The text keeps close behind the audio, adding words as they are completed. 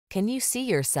Can you see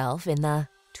yourself in the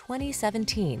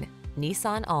 2017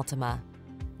 Nissan Altima?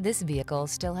 This vehicle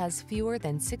still has fewer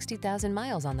than 60,000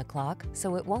 miles on the clock,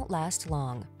 so it won't last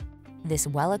long. This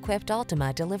well-equipped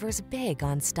Altima delivers big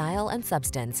on style and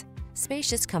substance.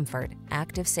 Spacious comfort,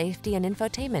 active safety and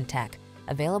infotainment tech,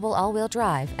 available all-wheel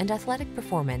drive, and athletic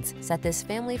performance set this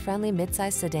family-friendly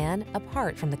midsize sedan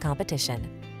apart from the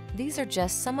competition. These are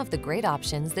just some of the great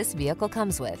options this vehicle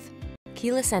comes with: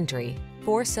 keyless entry,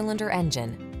 4-cylinder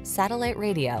engine, satellite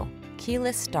radio,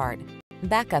 keyless start,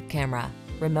 backup camera,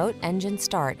 remote engine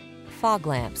start, fog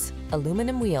lamps,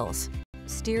 aluminum wheels,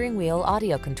 steering wheel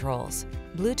audio controls,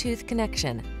 Bluetooth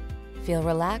connection. Feel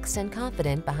relaxed and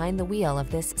confident behind the wheel of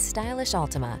this stylish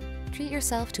Altima. Treat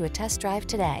yourself to a test drive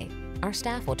today. Our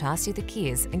staff will toss you the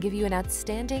keys and give you an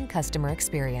outstanding customer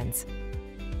experience.